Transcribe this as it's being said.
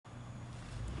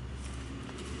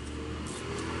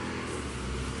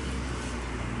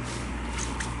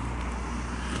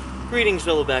Greetings,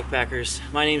 fellow backpackers.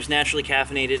 My name's Naturally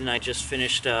Caffeinated, and I just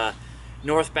finished a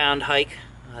northbound hike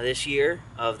this year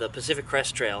of the Pacific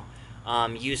Crest Trail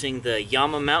using the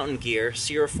YAMA mountain gear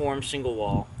Cirriform single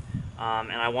wall.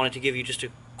 And I wanted to give you just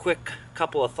a quick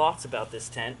couple of thoughts about this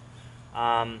tent.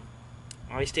 I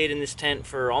stayed in this tent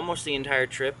for almost the entire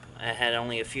trip. I had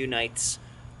only a few nights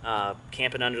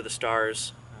camping under the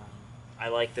stars. I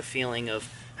like the feeling of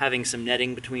having some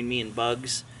netting between me and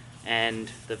bugs, and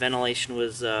the ventilation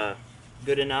was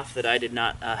good enough that I did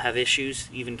not have issues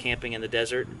even camping in the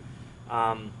desert.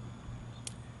 A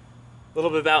little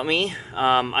bit about me.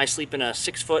 I sleep in a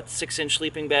 6-foot 6-inch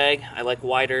sleeping bag. I like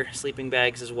wider sleeping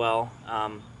bags as well.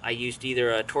 I used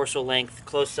either a torso length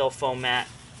closed cell foam mat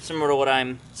similar to what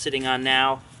I'm sitting on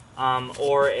now,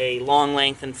 or a long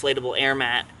length inflatable air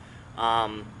mat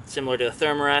similar to a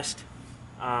Thermarest.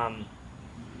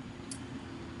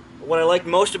 What I liked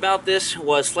most about this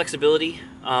was flexibility.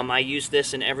 I used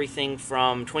this in everything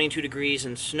from 22 degrees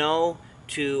in snow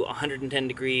to 110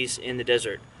 degrees in the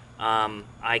desert.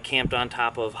 I camped on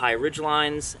top of high ridge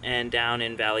lines and down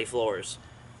in valley floors.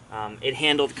 It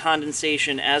handled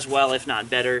condensation as well, if not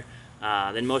better,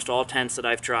 than most all tents that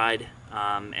I've tried,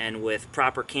 and with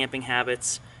proper camping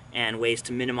habits and ways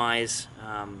to minimize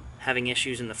having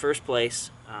issues in the first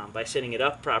place by setting it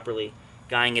up properly,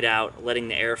 guying it out, letting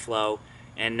the air flow,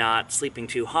 and not sleeping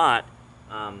too hot.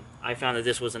 I found that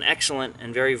this was an excellent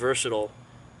and very versatile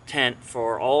tent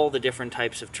for all the different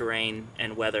types of terrain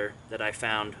and weather that I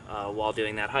found while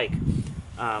doing that hike.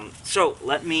 So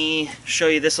let me show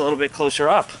you this a little bit closer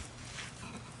up.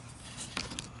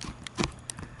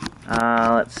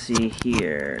 Let's see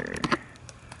here.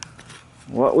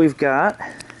 What we've got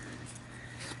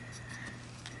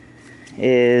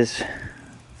is,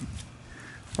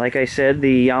 like I said,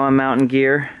 the YAMA mountain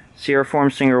gear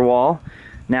Cirriform single wall.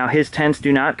 Now, his tents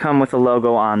do not come with a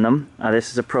logo on them. This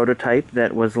is a prototype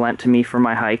that was lent to me for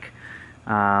my hike.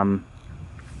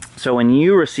 So when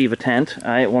you receive a tent,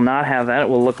 it will not have that. It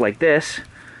will look like this,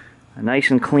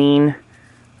 nice and clean.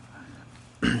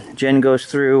 Jen goes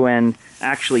through and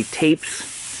actually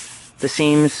tapes the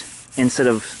seams instead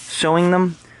of sewing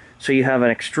them, so you have an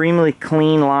extremely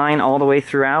clean line all the way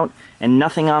throughout, and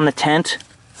nothing on the tent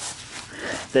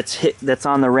that's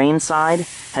on the rain side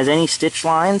has any stitch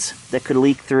lines that could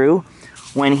leak through.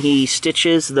 When he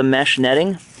stitches the mesh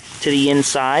netting to the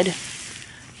inside,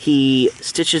 he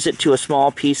stitches it to a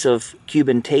small piece of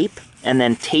Cuban tape and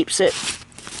then tapes it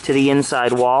to the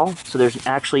inside wall, so there's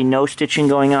actually no stitching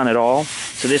going on at all.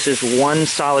 So this is one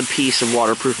solid piece of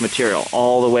waterproof material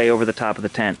all the way over the top of the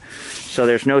tent. So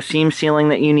there's no seam sealing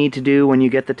that you need to do when you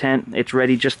get the tent. It's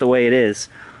ready just the way it is.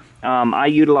 I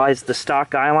utilized the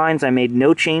stock guy lines. I made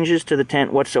no changes to the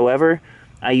tent whatsoever.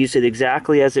 I used it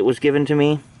exactly as it was given to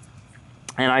me,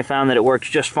 and I found that it works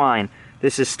just fine.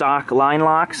 This is stock line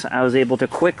locks. I was able to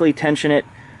quickly tension it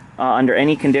under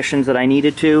any conditions that I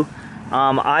needed to.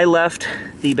 I left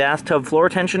the bathtub floor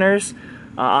tensioners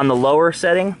on the lower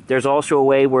setting. There's also a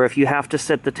way where if you have to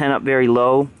set the tent up very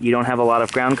low, you don't have a lot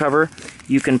of ground cover,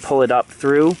 you can pull it up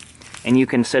through and you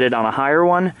can set it on a higher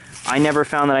one. I never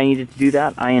found that I needed to do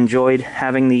that. I enjoyed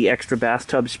having the extra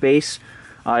bathtub space.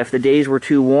 If the days were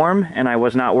too warm and I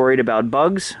was not worried about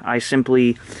bugs, I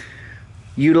simply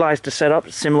utilized a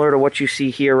setup similar to what you see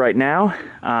here right now.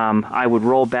 I would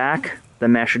roll back the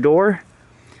mesh door,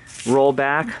 roll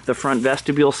back the front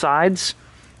vestibule sides,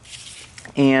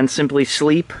 and simply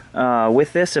sleep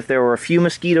with this. If there were a few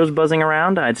mosquitoes buzzing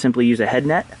around, I'd simply use a head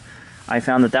net. I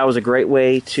found that that was a great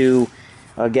way to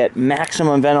get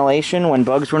maximum ventilation when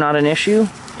bugs were not an issue.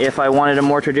 If I wanted a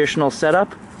more traditional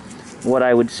setup, what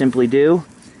I would simply do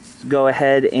is go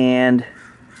ahead and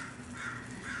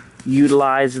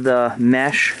utilize the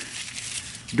mesh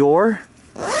door.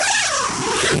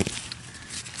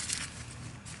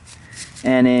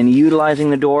 And in utilizing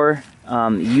the door,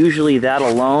 usually that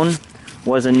alone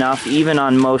was enough. Even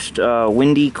on most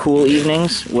windy, cool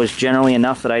evenings, was generally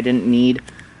enough that I didn't need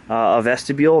a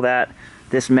vestibule. That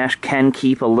this mesh can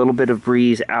keep a little bit of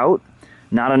breeze out.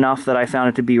 Not enough that I found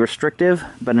it to be restrictive,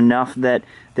 but enough that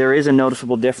there is a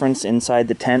noticeable difference inside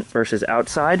the tent versus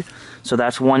outside. So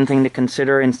that's one thing to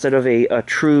consider. Instead of a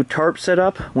true tarp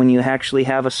setup, when you actually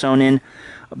have a sewn-in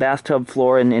bathtub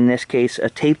floor, and in this case a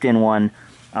taped-in one,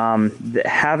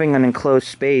 having an enclosed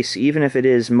space, even if it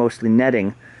is mostly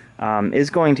netting, is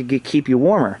going to keep you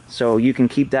warmer. So you can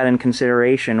keep that in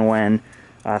consideration when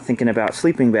thinking about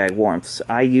sleeping bag warmths.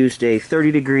 I used a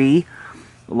 30-degree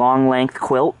long length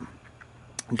quilt,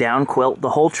 down quilt the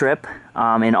whole trip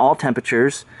in all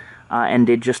temperatures, and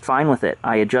did just fine with it.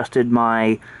 I adjusted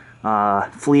my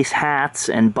fleece hats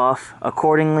and buff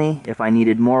accordingly if I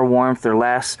needed more warmth or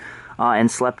less.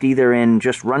 and slept either in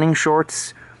just running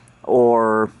shorts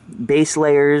or base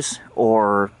layers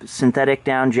or synthetic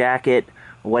down jacket,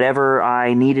 whatever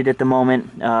I needed at the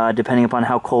moment, depending upon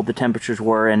how cold the temperatures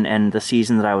were and the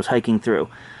season that I was hiking through.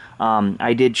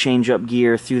 I did change up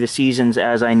gear through the seasons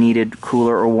as I needed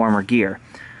cooler or warmer gear.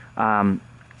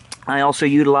 I also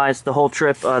utilized the whole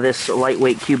trip this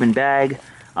lightweight Cuban bag.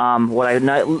 What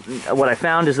I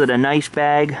found is that a nice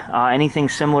bag, anything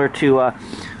similar to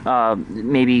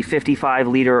maybe 55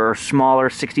 liter or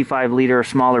smaller, 65 liter or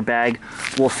smaller bag,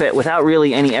 will fit without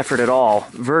really any effort at all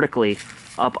vertically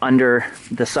up under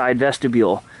the side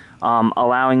vestibule,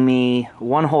 allowing me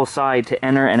one whole side to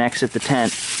enter and exit the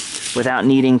tent without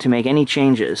needing to make any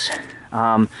changes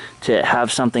to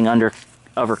have something under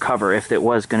cover if it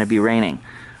was going to be raining.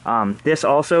 This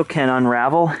also can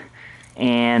unravel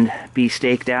and be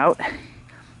staked out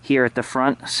here at the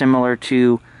front, similar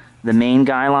to the main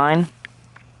guy line.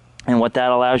 And what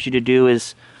that allows you to do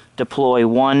is deploy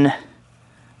one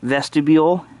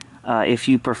vestibule if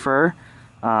you prefer.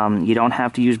 You don't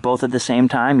have to use both at the same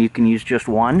time. You can use just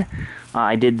one.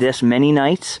 I did this many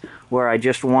nights where I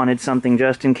just wanted something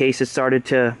just in case it started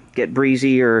to get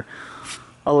breezy or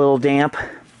a little damp.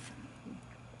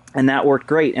 And that worked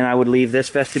great, and I would leave this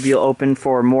vestibule open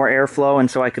for more airflow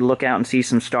and so I could look out and see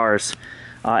some stars.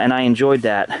 And I enjoyed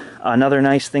that. Another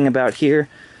nice thing about here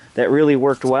that really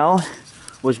worked well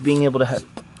was being able to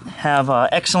have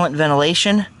excellent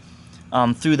ventilation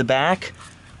through the back.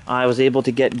 I was able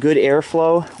to get good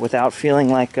airflow without feeling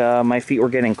like my feet were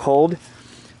getting cold.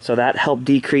 So that helped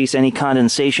decrease any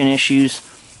condensation issues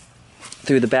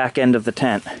through the back end of the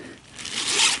tent.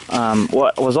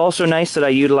 What was also nice that I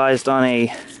utilized on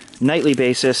a nightly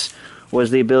basis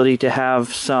was the ability to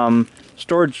have some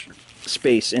storage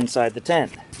space inside the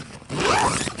tent.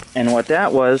 And what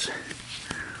that was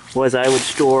I would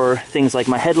store things like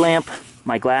my headlamp,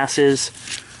 my glasses,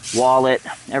 wallet,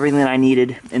 everything that I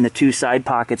needed in the two side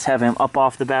pockets, have them up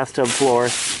off the bathtub floor.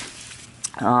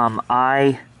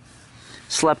 I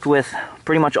slept with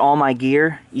pretty much all my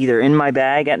gear either in my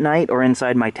bag at night or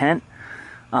inside my tent.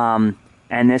 And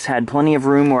this had plenty of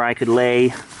room where I could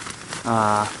lay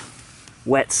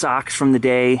wet socks from the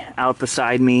day out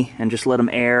beside me and just let them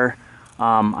air.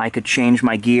 I could change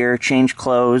my gear, change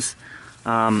clothes.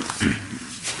 I'm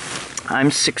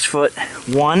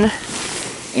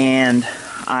 6'1", and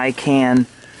I can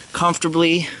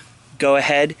comfortably go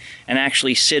ahead and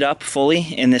actually sit up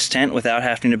fully in this tent without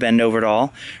having to bend over at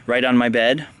all, right on my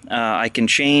bed. I can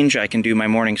change, I can do my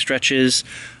morning stretches.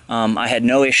 I had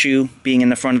no issue being in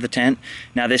the front of the tent.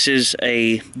 Now this is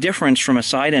a difference from a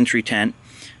side entry tent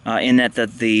in that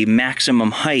the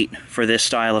maximum height for this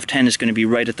style of tent is going to be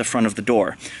right at the front of the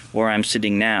door where I'm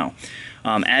sitting now.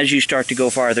 As you start to go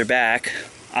farther back,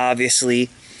 obviously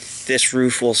this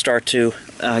roof will start to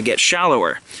get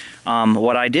shallower.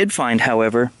 What I did find,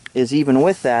 however, is even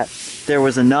with that, there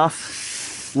was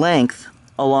enough length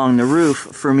along the roof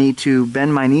for me to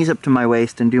bend my knees up to my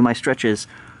waist and do my stretches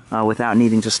without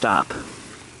needing to stop.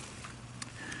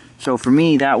 So for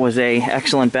me, that was an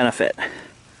excellent benefit.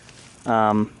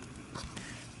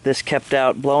 This kept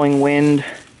out blowing wind,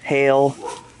 hail,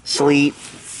 sleet.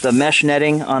 The mesh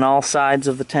netting on all sides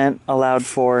of the tent allowed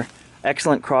for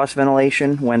excellent cross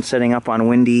ventilation when setting up on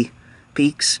windy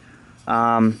peaks.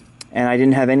 And I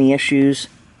didn't have any issues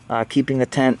keeping the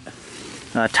tent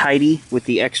tidy with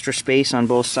the extra space on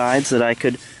both sides that I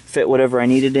could fit whatever I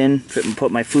needed in,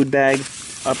 put my food bag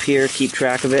up here, keep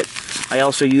track of it. I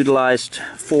also utilized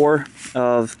 4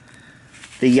 of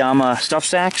the YAMA stuff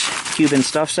sacks, Cuban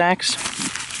stuff sacks.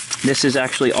 This is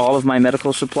actually all of my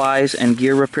medical supplies and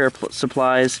gear repair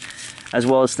supplies, as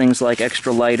well as things like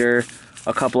extra lighter,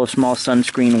 a couple of small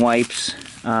sunscreen wipes,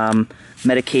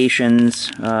 medications,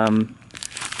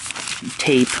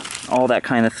 tape, all that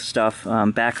kind of stuff,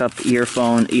 backup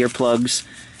earplugs,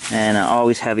 and I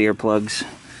always have earplugs,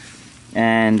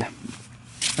 and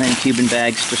then Cuban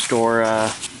bags to store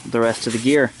the rest of the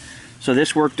gear. So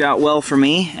this worked out well for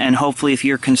me, and hopefully if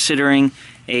you're considering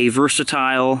a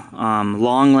versatile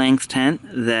long length tent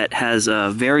that has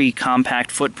a very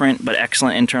compact footprint but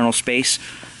excellent internal space,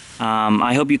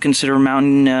 I hope you consider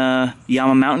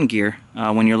YAMA mountain gear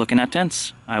when you're looking at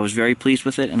tents. I was very pleased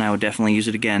with it, and I would definitely use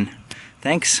it again.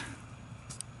 Thanks.